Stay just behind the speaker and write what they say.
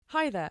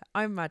Hi there,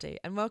 I'm Maddie,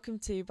 and welcome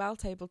to Bal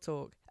Table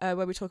Talk,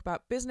 where we talk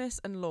about business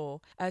and law.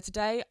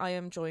 Today, I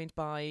am joined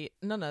by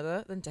none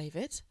other than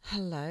David.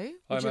 Hello.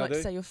 Would you like to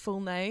Maddie. say your full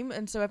name,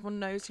 and so everyone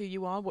knows who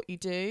you are, what you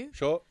do?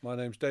 Sure. My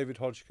name's David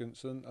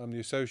Hodgkinson. I'm the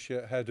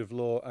Associate Head of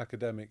Law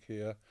Academic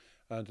here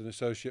and an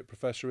Associate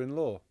Professor in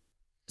Law.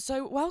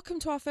 So, welcome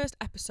to our first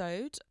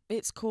episode.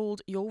 It's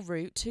called Your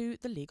Route to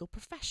the Legal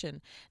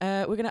Profession.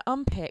 We're going to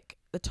unpick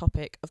the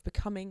topic of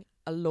becoming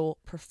a law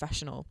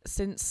professional,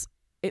 since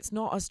it's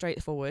not as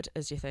straightforward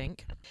as you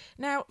think.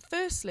 Now,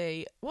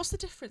 firstly, what's the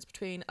difference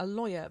between a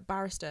lawyer,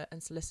 barrister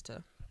and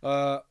solicitor?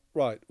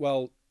 Right.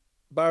 Well,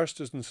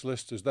 barristers and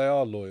solicitors, they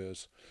are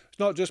lawyers. It's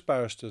not just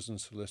barristers and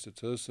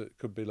solicitors. It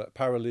could be like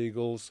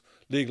paralegals,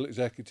 legal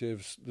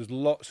executives. There's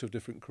lots of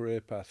different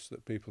career paths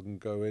that people can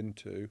go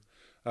into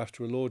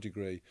after a law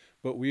degree.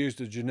 But we used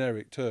a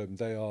generic term.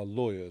 They are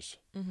lawyers.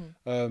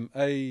 Mm-hmm.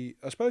 I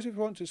suppose if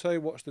you want to say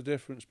what's the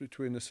difference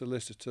between a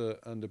solicitor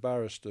and a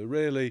barrister,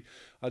 really,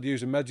 I'd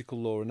use a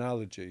medical law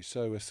analogy.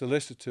 So a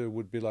solicitor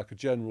would be like a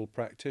general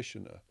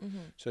practitioner. Mm-hmm.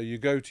 So you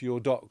go to your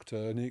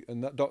doctor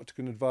and that doctor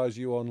can advise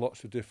you on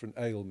lots of different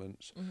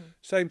ailments. Mm-hmm.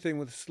 Same thing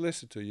with a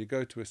solicitor. You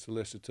go to a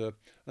solicitor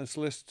and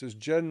solicitors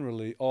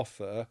generally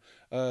offer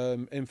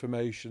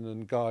information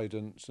and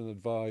guidance and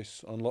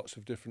advice on lots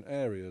of different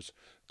areas.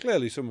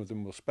 Clearly some of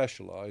them will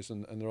specialise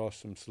and there are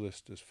some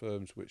solicitors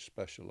firms which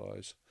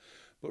specialise.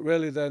 But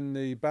really then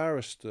the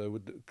barrister,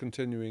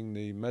 continuing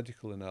the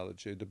medical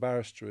analogy, the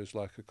barrister is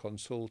like a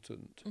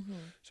consultant. Mm-hmm.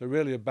 So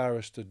really a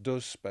barrister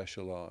does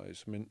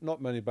specialise. I mean,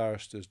 not many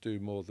barristers do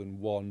more than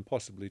one,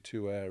 possibly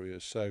two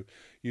areas. So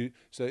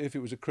if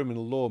it was a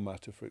criminal law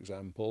matter, for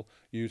example,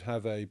 you'd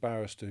have a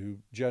barrister who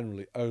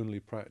generally only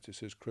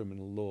practices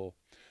criminal law.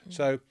 Mm-hmm.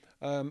 So,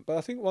 but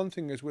I think one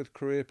thing is with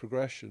career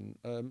progression,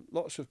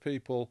 lots of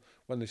people,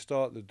 when they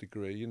start the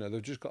degree,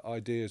 they've just got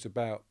ideas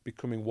about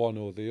becoming one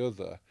or the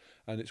other.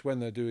 And it's when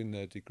they're doing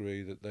their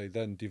degree that they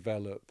then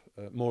develop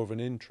more of an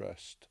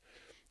interest.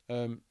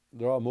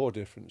 There are more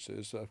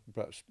differences I can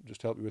perhaps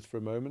just help you with for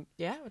a moment.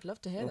 Yeah, I would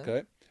love to hear them.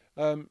 Okay.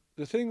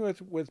 The thing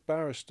with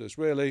barristers,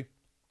 really,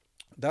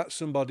 that's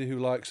somebody who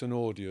likes an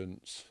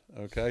audience,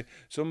 okay?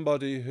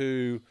 Somebody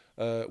who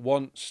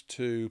wants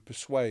to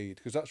persuade,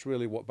 because that's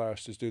really what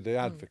barristers do. They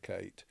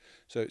advocate.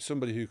 So it's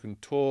somebody who can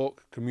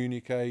talk,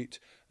 communicate,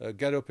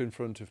 get up in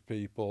front of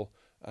people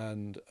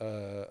and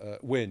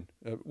win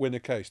a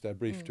case. They're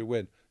briefed to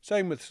win.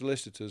 Same with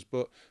solicitors,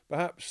 but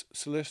perhaps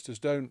solicitors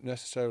don't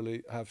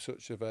necessarily have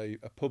such of a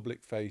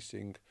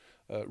public-facing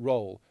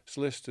role.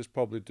 Solicitors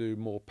probably do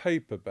more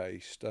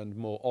paper-based and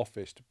more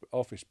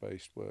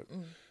office-based work.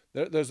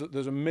 There's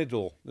a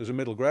middle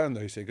ground,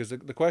 they say, because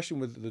the question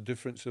with the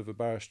difference of a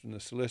barrister and a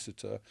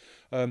solicitor,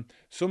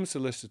 some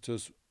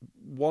solicitors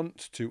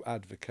want to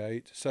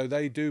advocate, so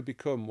they do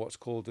become what's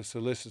called a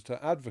solicitor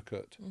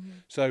advocate. Mm-hmm.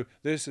 So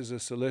this is a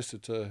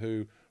solicitor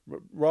who,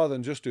 rather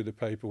than just do the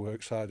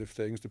paperwork side of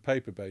things, the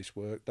paper-based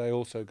work, they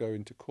also go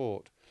into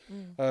court.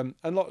 The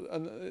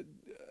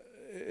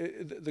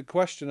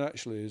question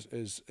actually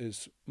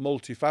is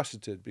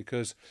multifaceted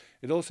because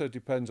it also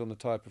depends on the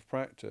type of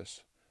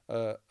practice.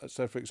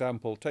 So, for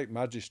example, take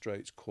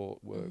magistrates'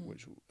 court work,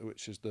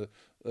 which is the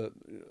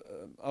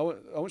I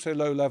won't say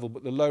low level,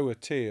 but the lower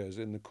tiers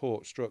in the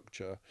court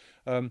structure.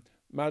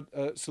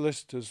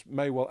 Solicitors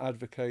may well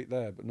advocate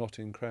there, but not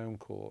in Crown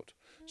Court.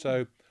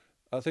 So,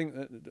 I think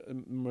that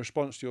in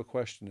response to your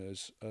question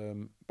is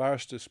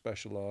barristers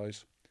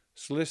specialise,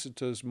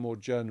 solicitors more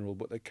general,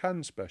 but they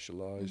can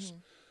specialise.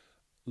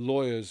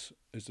 Lawyers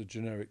is a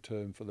generic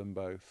term for them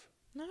both.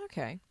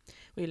 Okay.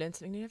 We learn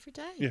something new every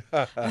day.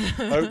 Yeah,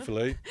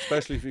 hopefully,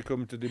 especially if you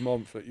come to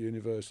Montfort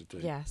University.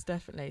 Yes,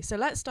 definitely. So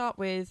let's start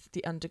with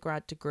the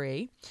undergrad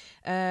degree.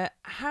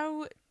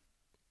 How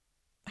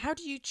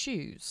do you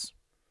choose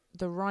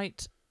the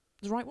right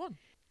one?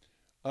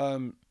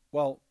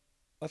 Well,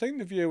 I think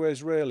the view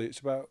is really it's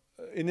about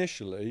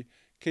initially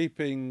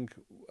keeping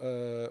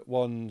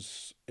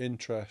one's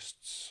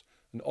interests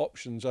and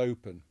options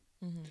open.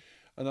 Mm-hmm.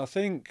 And I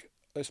think,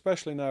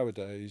 especially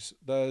nowadays,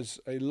 there's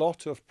a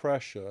lot of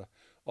pressure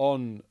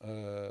on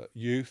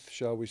youth,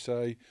 shall we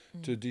say,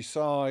 to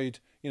decide,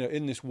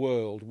 in this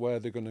world where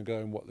they're going to go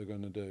and what they're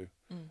going to do.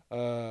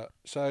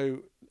 So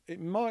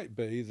it might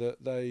be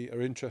that they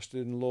are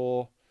interested in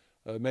law,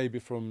 maybe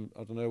from,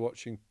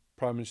 watching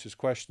Prime Minister's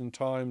Question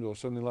Time or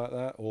something like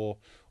that, or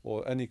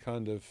any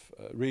kind of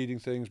reading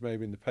things,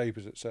 maybe in the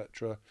papers,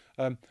 etc.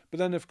 But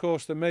then, of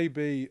course, there may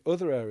be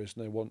other areas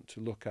they want to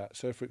look at.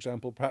 So, for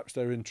example, perhaps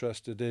they're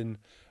interested in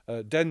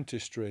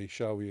dentistry,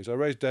 shall we use? I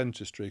raise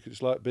dentistry because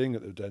it's like being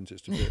at the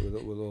dentist a bit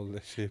with all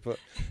this here. But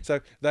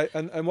so they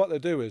and what they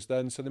do is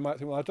then, so they might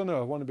think, well, I don't know,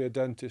 I want to be a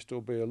dentist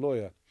or be a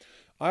lawyer.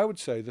 I would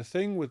say the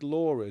thing with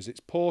law is it's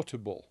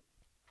portable.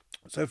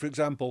 So, for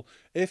example,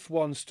 if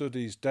one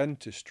studies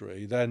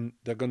dentistry, then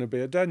they're going to be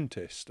a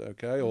dentist,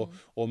 okay,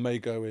 or may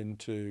go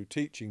into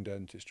teaching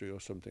dentistry or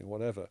something,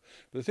 whatever.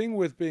 But the thing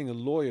with being a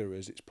lawyer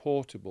is it's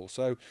portable.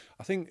 So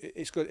I think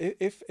it's good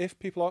if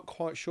people aren't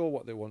quite sure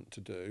what they want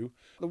to do,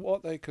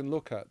 what they can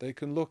look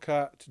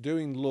at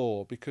doing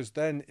law, because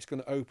then it's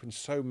going to open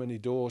so many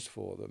doors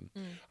for them.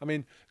 I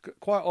mean,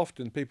 quite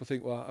often people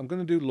think, well, I'm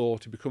going to do law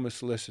to become a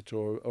solicitor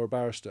or a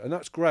barrister, and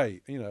that's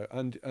great, you know,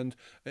 and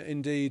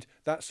indeed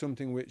that's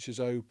something which is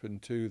open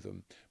to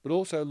them. But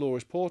also law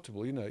is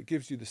portable, you know, it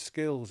gives you the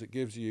skills, it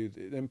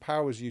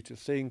empowers you to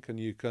think, and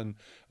you can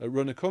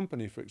run a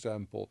company, for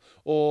example.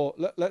 Or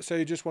let's say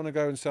you just want to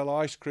go and sell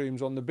ice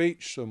creams on the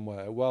beach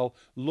somewhere. Well,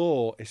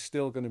 law is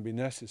still going to be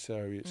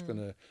necessary. It's going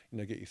to, you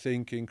know, get you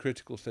thinking,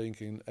 critical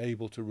thinking,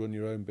 able to run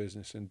your own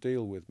business and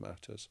deal with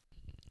matters.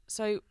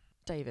 So,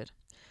 David,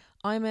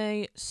 I'm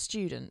a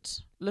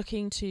student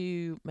looking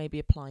to maybe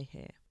apply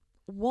here.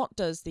 What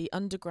does the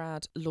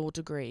undergrad law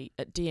degree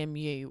at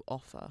DMU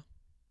offer?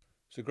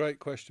 It's a great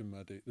question,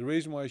 Maddie. The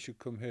reason why you should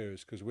come here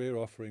is because we're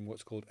offering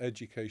what's called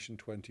Education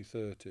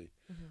 2030.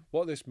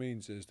 What this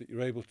means is that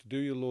you're able to do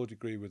your law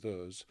degree with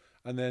us,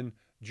 and then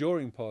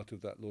during part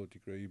of that law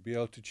degree, be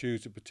able to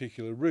choose a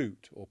particular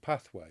route or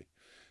pathway.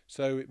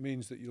 So it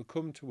means that you'll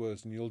come to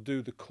us and you'll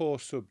do the core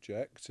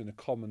subjects in a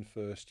common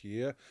first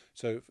year.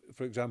 So,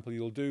 for example,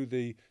 you'll do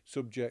the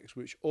subjects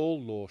which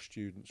all law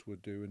students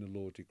would do in a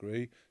law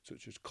degree,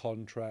 such as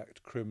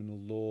contract, criminal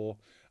law,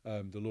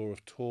 the law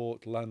of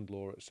tort, land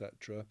law,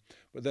 etc.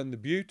 But then the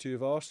beauty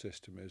of our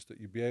system is that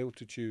you'll be able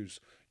to choose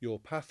your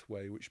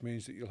pathway, which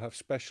means that you'll have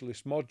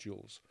specialist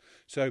modules.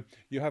 So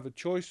you have a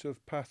choice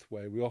of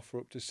pathway. We offer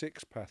up to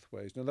 6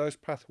 pathways. Now, those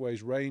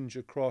pathways range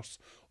across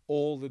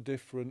all the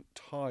different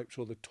types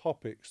or the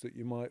topics that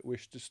you might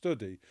wish to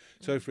study.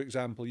 So, for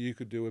example, you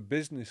could do a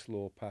business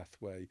law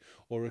pathway,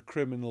 or a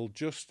criminal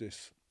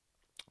justice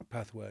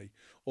pathway,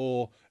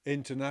 or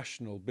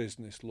international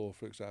business law,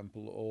 for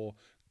example, or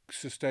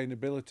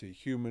sustainability,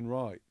 human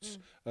rights.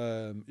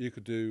 You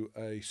could do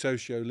a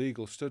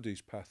socio-legal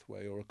studies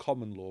pathway or a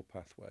common law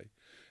pathway.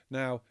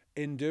 Now,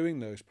 in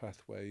doing those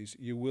pathways,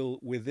 you will,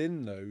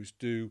 within those,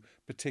 do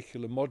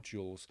particular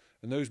modules,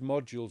 and those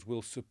modules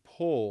will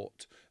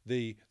support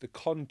the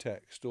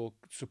context or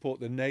support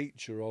the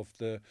nature of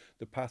the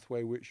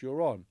pathway which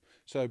you're on.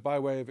 So by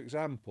way of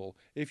example,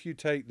 if you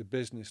take the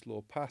business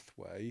law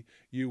pathway,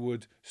 you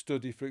would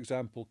study, for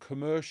example,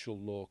 commercial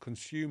law,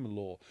 consumer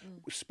law,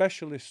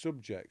 specialist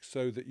subjects,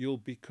 so that you'll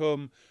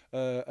become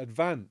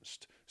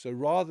advanced. So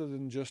rather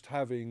than just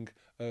having,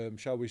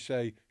 shall we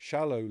say,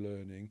 shallow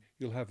learning,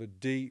 you'll have a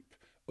deep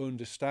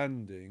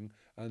understanding,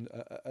 and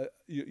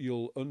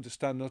you'll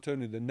understand not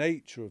only the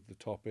nature of the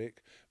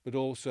topic, but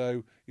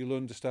also you'll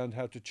understand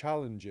how to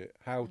challenge it,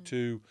 how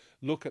to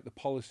look at the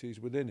policies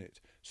within it.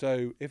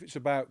 So if it's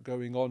about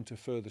going on to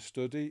further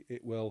study,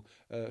 it will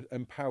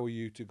empower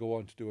you to go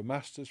on to do a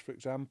master's, for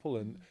example,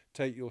 and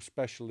take your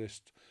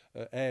specialist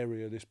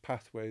area, this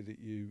pathway that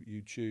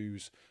you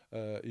choose.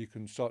 You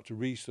can start to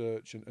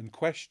research and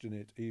question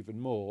it even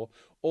more.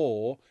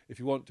 Or if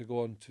you want to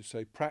go on to,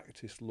 say,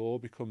 practice law,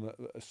 become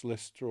a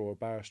solicitor or a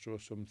barrister or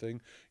something,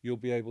 you'll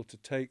be able to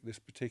take this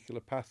particular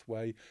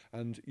pathway,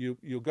 and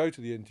you'll go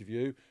to the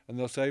interview and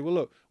they'll say, well,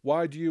 look,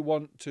 why do you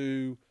want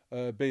to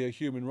be a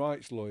human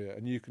rights lawyer?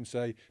 And you can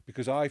say,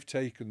 because I've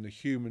taken the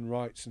human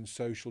rights and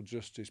social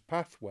justice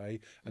pathway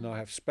and I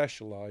have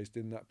specialised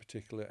in that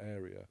particular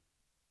area.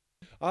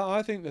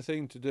 I think the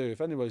thing to do,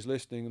 if anybody's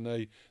listening and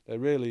they're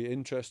really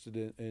interested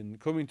in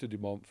coming to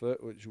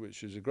Montfort,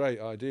 which is a great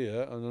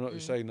idea, and I'm not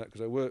just saying that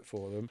because I work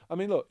for them. I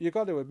mean, look, you've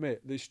got to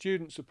admit, the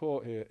student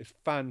support here is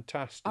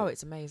fantastic. Oh,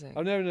 it's amazing.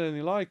 I've never known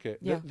anything like it.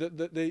 Yeah.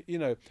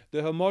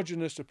 The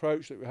homogenous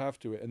approach that we have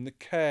to it, and the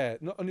care,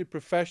 not only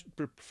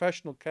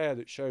professional care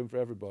that's shown for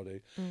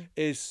everybody,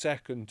 is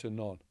second to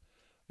none.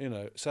 You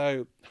know,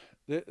 so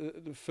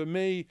for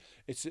me,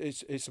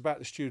 it's about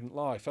the student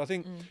life. I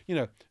think, you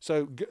know,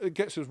 so it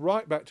gets us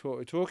right back to what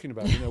we're talking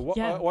about. You know, what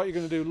are you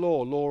going to do,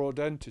 law or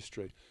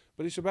dentistry?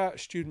 But it's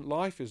about student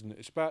life, isn't it?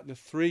 It's about the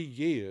 3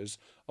 years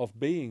of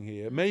being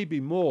here,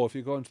 maybe more if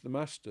you go into the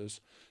masters.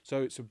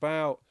 So it's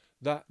about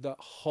that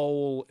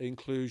whole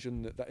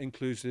inclusion, that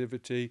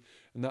inclusivity,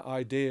 and that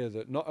idea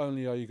that not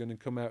only are you going to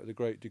come out with a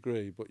great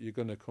degree, but you're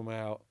going to come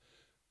out,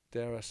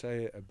 dare I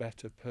say it, a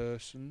better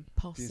person?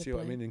 Possibly. Do you see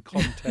what I mean? In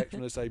context,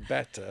 when I say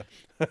better.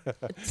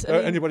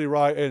 Anybody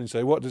write in and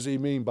say, what does he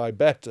mean by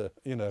better?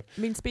 You know. I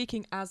mean,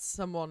 speaking as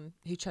someone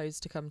who chose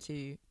to come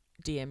to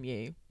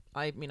DMU,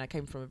 I mean, I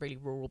came from a really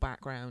rural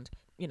background,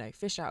 you know,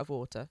 fish out of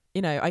water.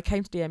 You know, I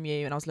came to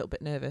DMU and I was a little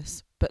bit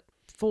nervous, but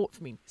for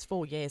me, it's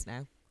 4 years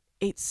now.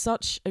 It's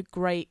such a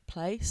great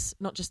place,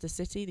 not just the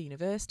city, the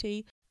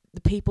university,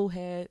 the people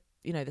here,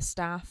 you know, the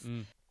staff.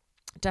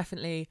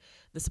 Definitely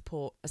the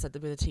support, I said,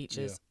 with the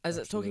teachers.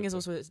 Talking as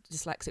also a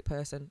dyslexic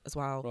person as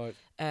well. Right.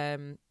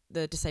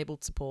 The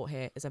disabled support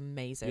here is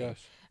amazing.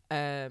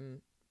 Yes.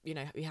 You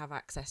know, we have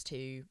access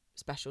to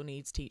special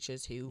needs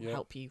teachers who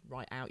help you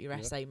write out your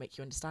essay, make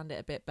you understand it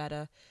a bit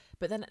better.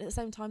 But then at the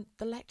same time,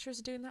 the lecturers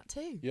are doing that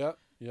too. Yeah.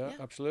 Yeah,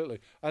 absolutely.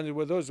 And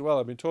with us as well,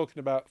 I've been talking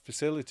about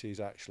facilities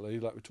actually,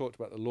 like we talked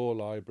about the law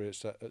library,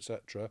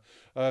 etc.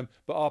 But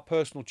our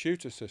personal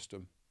tutor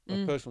system,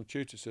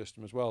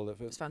 as well.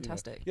 It's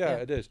fantastic. Yeah,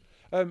 it is.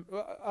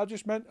 I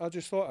just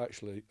thought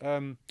actually,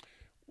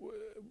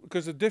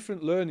 because of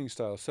different learning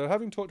styles. So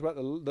having talked about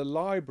the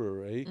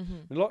library,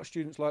 a lot of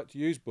students like to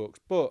use books,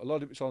 but a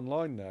lot of it's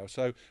online now.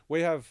 So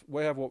we have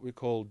what we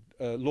call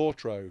Law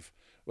Trove,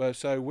 where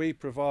so we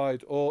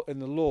provide all in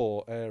the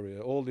law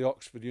area all the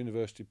Oxford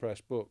University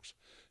Press books.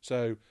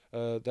 So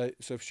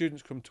if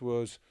students come to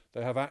us,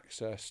 they have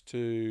access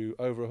to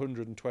over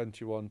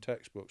 121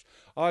 textbooks.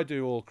 I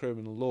do all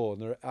criminal law,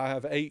 and I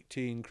have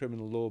 18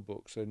 criminal law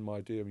books in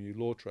my DMU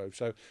Law Trove.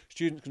 So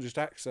students can just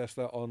access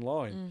that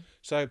online.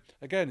 So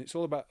again, it's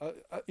all about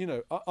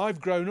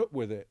I've grown up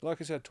with it. Like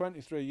I said,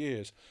 23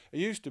 years. It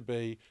used to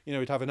be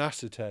we'd have an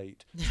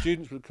acetate.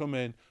 Students would come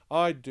in,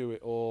 I'd do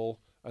it all,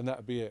 and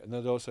that'd be it. And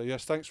they'd all say,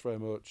 yes, thanks very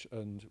much,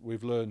 and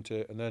we've learned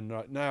it. And then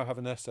right now have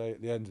an essay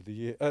at the end of the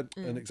year, an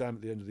exam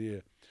at the end of the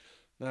year.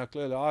 Now,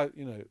 clearly,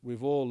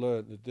 we've all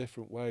learned the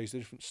different ways, the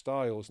different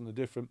styles, and the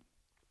different.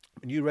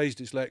 And you raised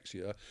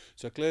dyslexia,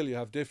 so clearly you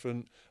have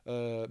different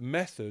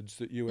methods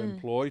that you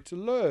employ to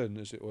learn,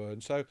 as it were.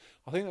 And so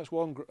I think that's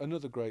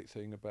another great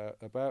thing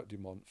about De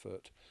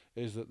Montfort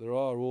is that there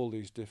are all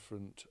these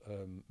different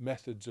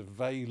methods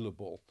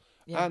available,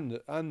 and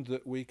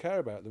that we care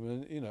about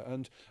them.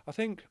 And I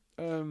think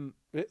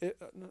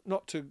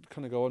not to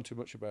kind of go on too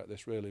much about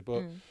this really,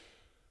 but.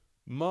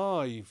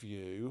 My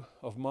view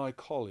of my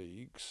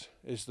colleagues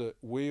is that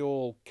we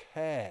all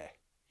care.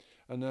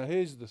 And now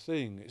here's the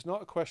thing, it's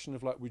not a question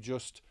of like we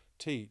just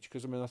teach,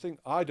 because I think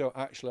I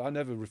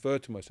never refer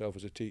to myself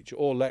as a teacher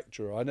or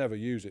lecturer. I never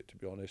use it, to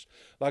be honest.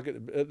 Like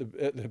at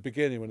the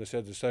beginning when I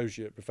said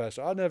associate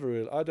professor, I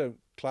don't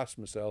class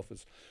myself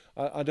as,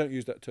 I don't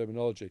use that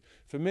terminology.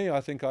 For me, I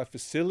think I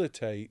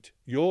facilitate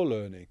your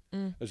learning,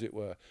 as it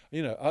were.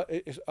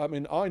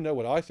 I know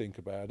what I think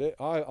about it.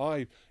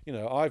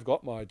 I've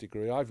got my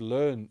degree. I've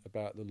learned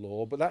about the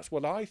law, but that's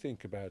what I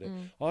think about it.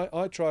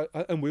 I try,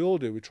 and we all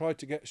do. We try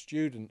to get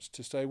students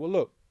to say, well,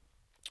 look,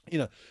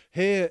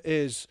 here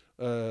is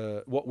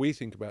what we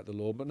think about the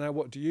law, but now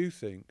what do you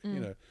think?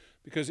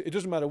 Because it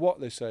doesn't matter what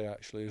they say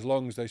actually, as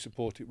long as they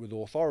support it with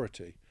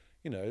authority.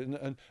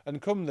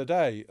 And come the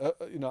day,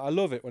 I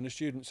love it when a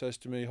student says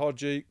to me,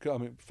 Hodgie,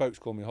 folks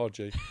call me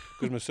Hodgie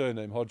because my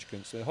surname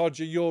Hodgkinson.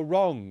 Hodgie, you're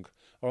wrong,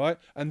 all right?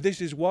 And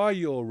this is why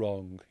you're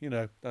wrong.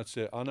 That's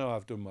it. I know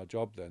I've done my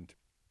job then.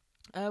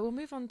 We'll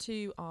move on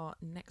to our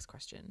next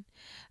question.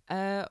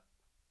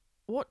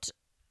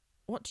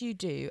 What do you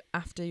do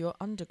after your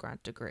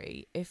undergrad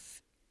degree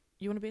if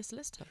you want to be a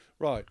solicitor?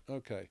 Right,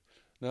 okay.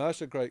 Now,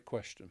 that's a great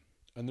question.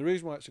 And the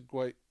reason why it's a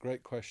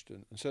great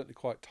question, and certainly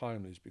quite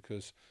timely, is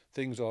because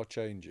things are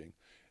changing.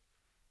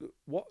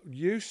 What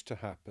used to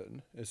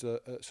happen is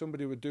that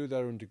somebody would do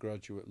their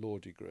undergraduate law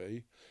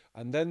degree,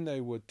 and then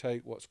they would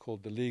take what's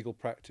called the legal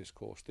practice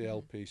course, the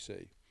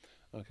LPC.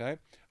 Okay,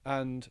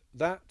 and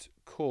that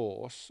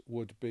course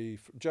would be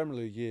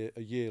generally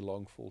a year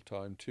long full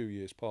time, 2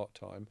 years part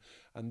time,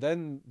 and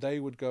then they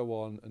would go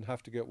on and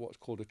have to get what's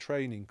called a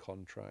training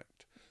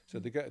contract. So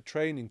they get a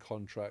training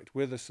contract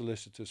with a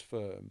solicitor's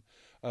firm,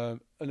 and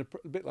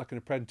a bit like an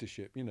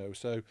apprenticeship,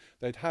 So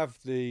they'd have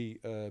the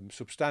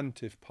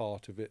substantive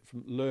part of it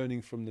from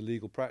learning from the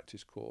legal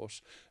practice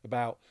course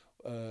about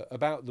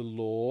the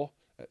law,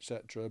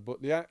 etc.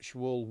 But the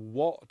actual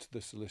what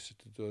the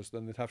solicitor does,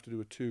 then they'd have to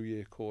do a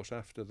 2-year course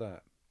after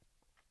that.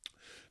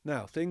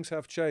 Now, things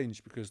have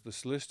changed because the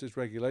Solicitors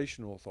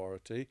Regulation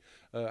Authority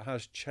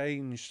has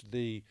changed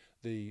the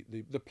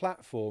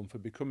platform for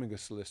becoming a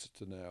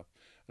solicitor now.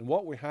 And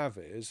what we have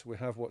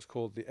what's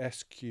called the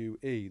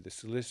SQE, the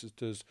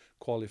Solicitors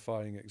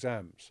Qualifying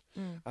Exams.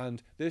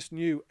 And this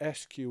new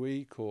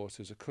SQE course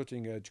is a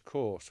cutting-edge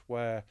course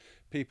where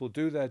people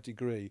do their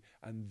degree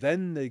and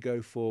then they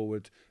go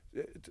forward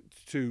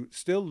to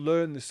still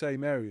learn the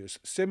same areas,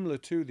 similar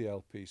to the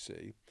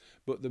LPC,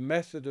 but the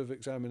method of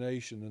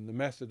examination and the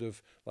method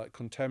of like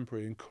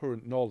contemporary and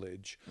current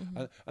knowledge,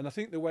 and I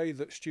think the way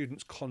that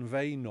students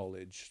convey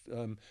knowledge,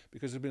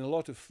 because there's been a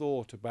lot of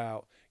thought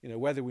about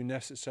whether we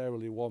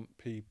necessarily want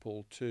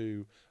people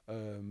to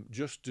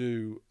just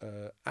do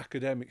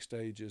academic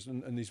stages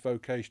and these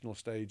vocational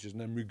stages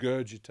and then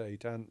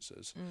regurgitate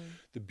answers.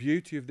 The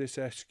beauty of this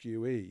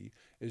SQE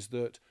is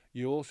that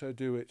you also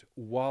do it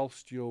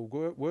whilst you're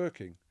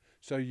working.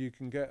 So you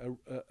can get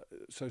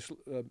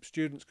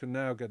students can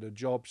now get a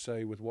job,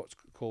 say, with what's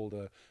called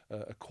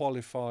a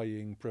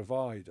qualifying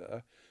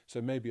provider.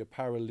 So maybe a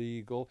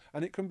paralegal,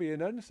 and it can be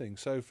in anything.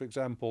 So, for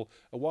example,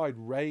 a wide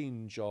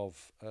range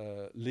of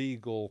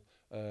legal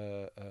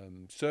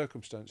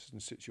circumstances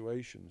and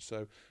situations.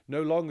 So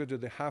no longer do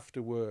they have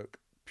to work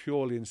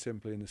purely and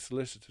simply in a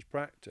solicitor's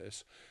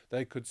practice.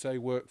 They could say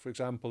work, for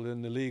example,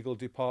 in the legal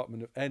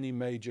department of any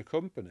major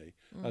company,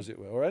 as it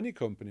were, or any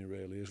company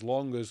really, as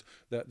long as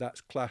that's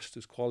classed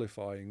as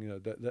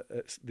qualifying.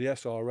 That's the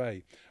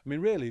SRA. I mean,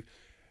 really,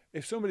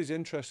 if somebody's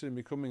interested in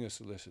becoming a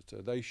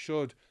solicitor, they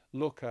should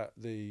look at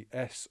the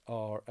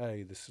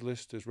SRA, the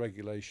Solicitors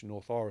Regulation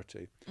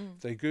Authority.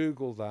 If they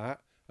Google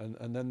that,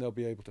 and then they'll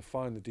be able to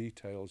find the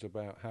details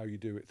about how you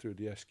do it through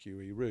the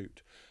SQE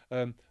route.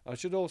 I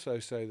should also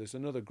say there's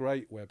another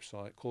great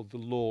website called the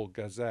Law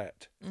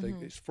Gazette.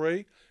 It's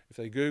free. If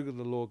they Google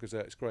the Law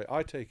Gazette, it's great.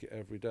 I take it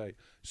every day.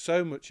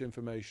 So much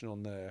information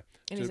on there.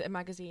 And is it a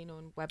magazine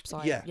or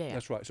website? Yeah,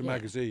 that's right. It's a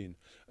magazine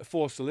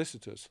for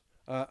solicitors.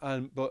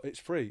 But it's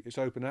free. It's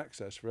open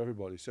access for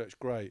everybody, so it's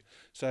great.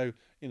 So,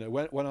 you know,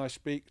 when I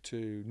speak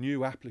to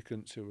new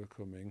applicants who are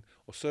coming,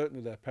 or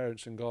certainly their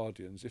parents and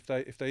guardians, if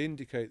they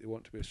indicate they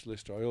want to be a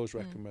solicitor, I always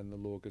recommend the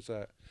Law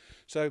Gazette.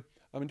 So,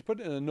 I mean, to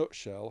put it in a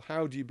nutshell,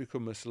 how do you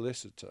become a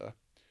solicitor?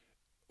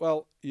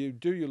 Well, you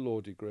do your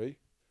law degree,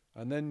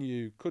 and then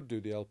you could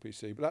do the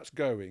LPC, but that's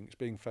going. It's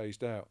being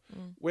phased out.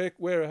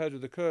 We're ahead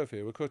of the curve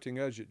here. We're cutting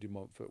edge at De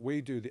Montfort.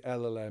 We do the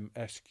LLM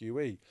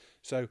SQE.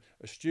 So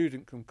a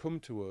student can come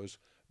to us,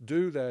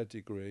 do their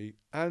degree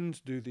and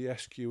do the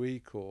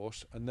SQE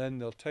course, and then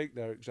they'll take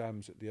their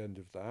exams at the end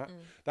of that.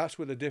 That's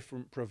with a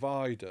different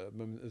provider. I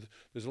mean,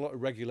 there's a lot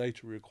of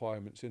regulatory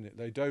requirements in it.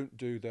 They don't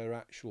do their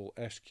actual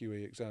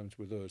SQE exams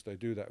with us. They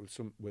do that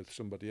with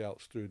somebody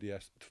else through the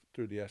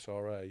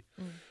SRA.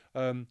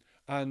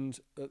 And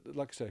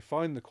like I say,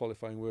 find the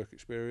qualifying work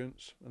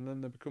experience, and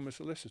then they become a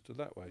solicitor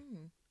that way.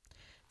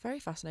 Very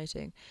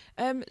fascinating.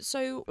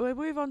 So we'll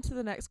move on to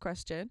the next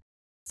question.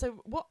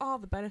 So what are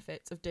the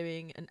benefits of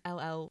doing an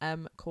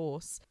LLM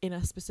course in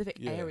a specific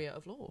area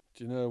of law?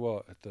 Do you know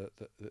what?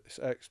 It's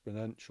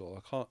exponential.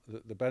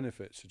 The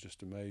benefits are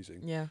just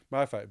amazing. Yeah.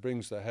 Matter of fact, it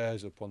brings the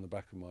hairs up on the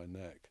back of my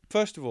neck.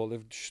 First of all, they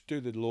just do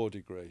the law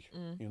degree,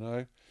 you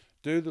know.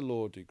 Do the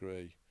law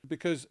degree,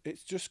 because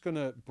it's just going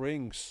to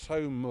bring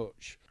so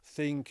much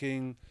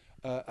thinking.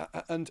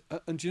 And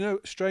you know,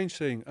 strange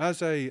thing,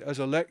 as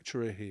a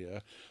lecturer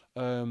here,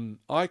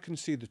 I can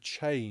see the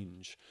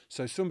change.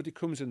 So somebody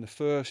comes in the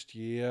first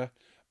year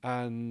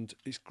and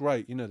it's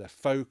great, you know, they're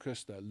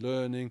focused, they're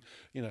learning,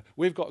 you know,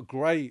 we've got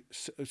great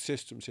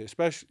systems here,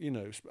 especially, you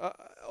know,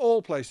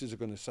 all places are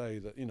going to say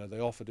that, you know, they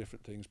offer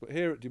different things, but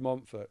here at De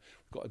Montfort,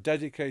 we've got a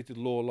dedicated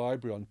law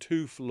library on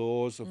 2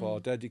 floors of our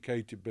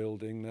dedicated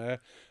building there,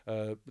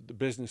 the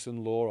business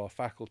and law, our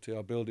faculty,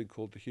 our building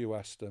called the Hugh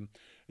Aston.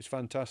 It's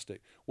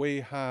fantastic.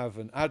 We have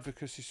an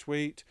advocacy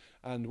suite,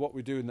 and what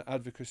we do in the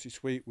advocacy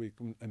suite, we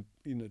can,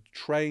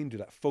 train, do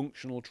that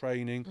functional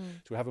training.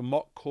 So we have a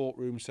mock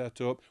courtroom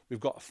set up. We've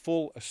got a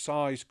full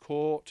assize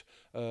court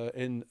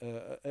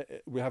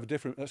we have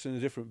that's in a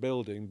different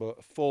building, but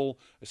a full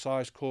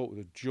assize court with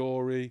a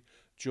jury.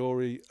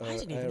 I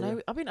didn't even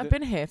know. I mean, I've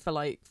been here for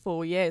like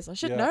 4 years. I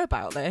should know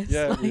about this.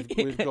 Yeah,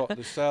 we've got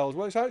the cells.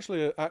 Well, it's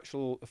actually a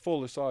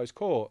full assize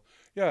court.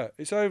 Yeah,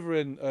 it's over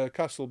in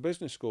Castle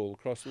Business School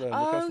across there.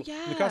 In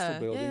the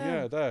Castle building.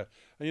 Yeah, there.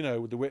 And, you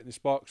know, with the witness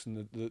box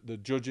and the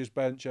judge's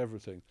bench,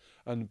 everything,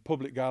 and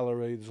public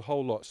gallery. There's a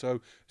whole lot.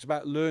 So it's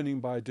about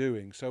learning by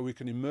doing. So we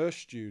can immerse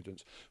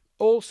students.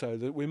 Also,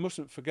 that we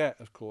mustn't forget,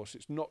 of course,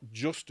 it's not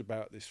just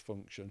about this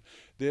function.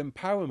 The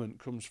empowerment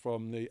comes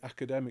from the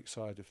academic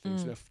side of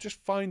things. They're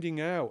just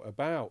finding out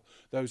about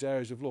those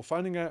areas of law,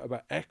 finding out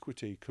about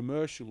equity,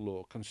 commercial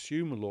law,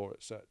 consumer law,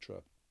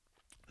 etc.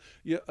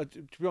 Yeah,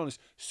 to be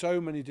honest,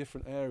 so many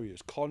different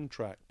areas: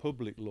 contract,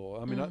 public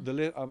law. I mean,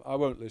 I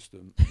won't list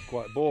them;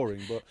 quite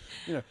boring. But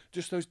you know,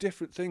 just those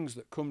different things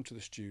that come to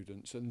the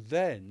students. And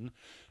then,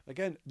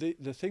 again, the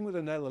thing with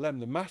an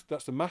LLM,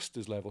 that's the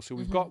master's level. So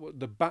we've got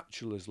the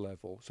bachelor's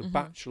level, so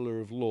Bachelor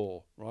of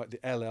Law, right? The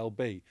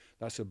LLB,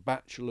 that's a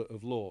Bachelor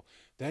of Law.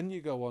 Then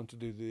you go on to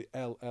do the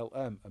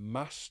LLM, a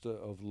Master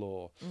of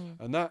Law,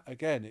 and that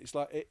again, it's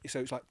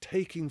like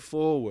taking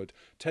forward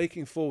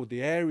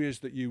the areas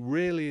that you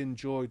really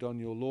enjoyed on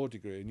your law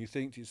degree, and you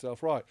think to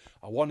yourself, right,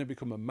 I want to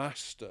become a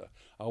master.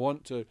 I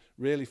want to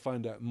really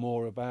find out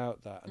more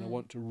about that, and I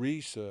want to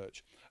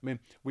research. I mean,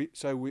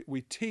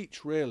 we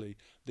teach really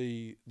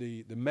the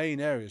main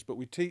areas, but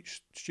we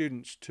teach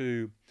students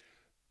to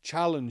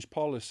challenge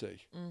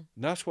policy. And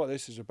that's what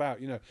this is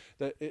about. You know,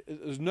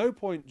 there's no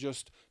point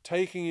just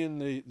taking in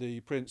the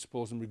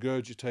principles and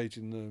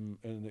regurgitating them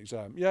in an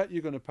exam. Yeah,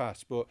 you're going to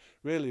pass, but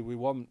really we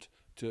want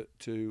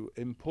to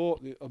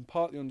impart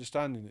the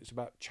understanding that it's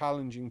about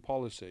challenging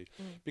policy.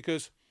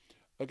 Because,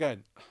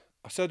 again,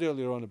 I said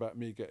earlier on about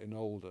me getting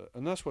older,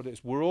 and that's what it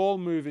is. We're all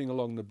moving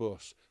along the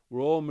bus. We're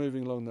all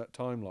moving along that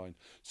timeline.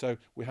 So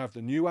we have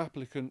the new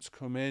applicants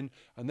come in,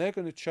 and they're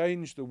going to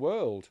change the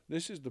world.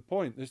 This is the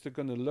point. They're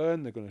going to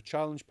learn. They're going to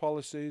challenge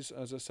policies.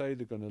 As I say,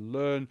 they're going to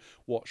learn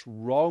what's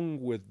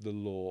wrong with the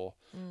law.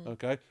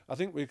 Okay. I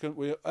think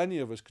any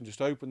of us can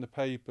just open the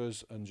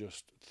papers and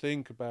just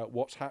think about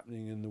what's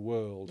happening in the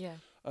world. Yeah.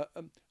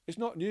 It's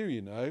not new,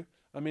 you know.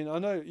 I mean, I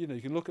know, you know,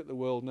 you can look at the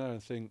world now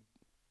and think,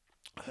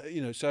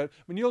 you know, so I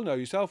mean, you'll know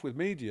yourself with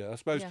media. I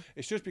suppose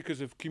it's just because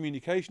of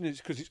communication. It's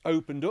because it's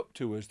opened up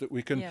to us that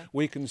we can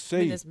see. I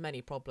mean, there's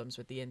many problems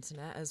with the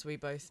internet, as we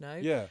both know.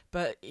 Yeah.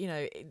 But you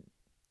know,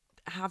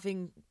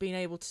 having been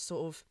able to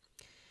sort of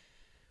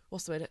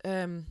what's the word?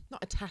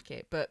 Not attack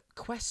it, but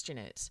question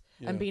it,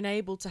 and being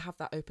able to have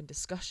that open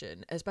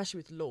discussion, especially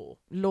with law.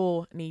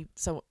 Law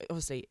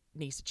obviously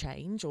needs to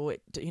change, or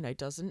it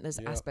doesn't. There's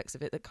aspects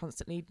of it that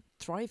constantly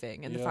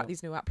thriving, and the fact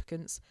these new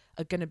applicants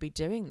are going to be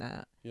doing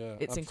that,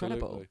 it's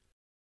incredible.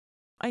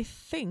 I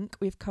think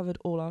we've covered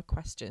all our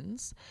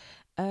questions.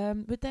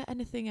 Would there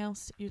anything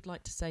else you'd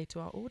like to say to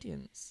our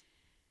audience?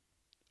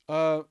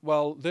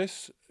 Well,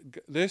 this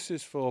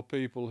is for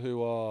people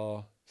who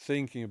are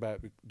thinking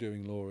about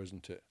doing law,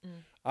 isn't it?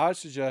 I'd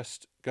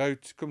suggest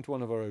come to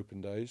one of our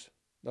open days.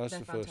 They're the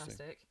first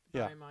thing.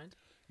 Bear in mind.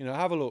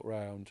 Have a look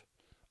round.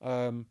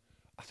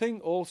 I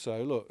think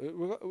also, look,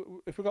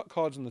 if we've got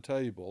cards on the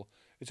table,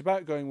 it's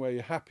about going where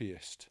you're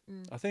happiest.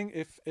 I think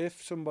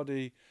if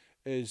somebody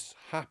is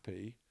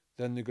happy,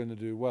 then they're going to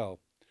do well.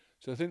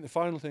 So I think the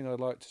final thing I'd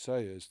like to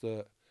say is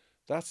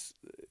that's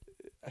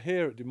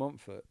here at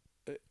Montfort.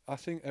 I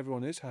think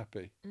everyone is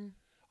happy.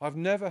 I've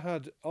never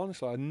had,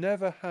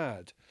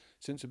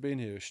 since I've been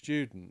here, a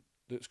student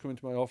that's come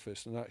into my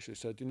office and actually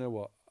said, you know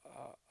what,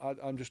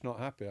 I'm just not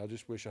happy. I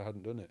just wish I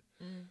hadn't done it.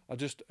 I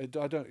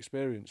don't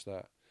experience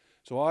that.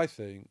 So I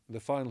think the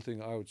final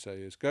thing I would say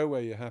is go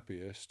where you're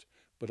happiest,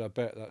 but I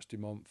bet that's De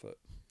Montfort.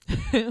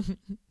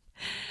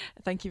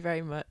 Thank you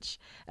very much.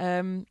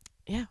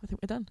 I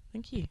think we're done.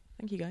 Thank you.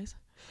 Thank you, guys.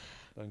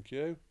 Thank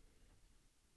you.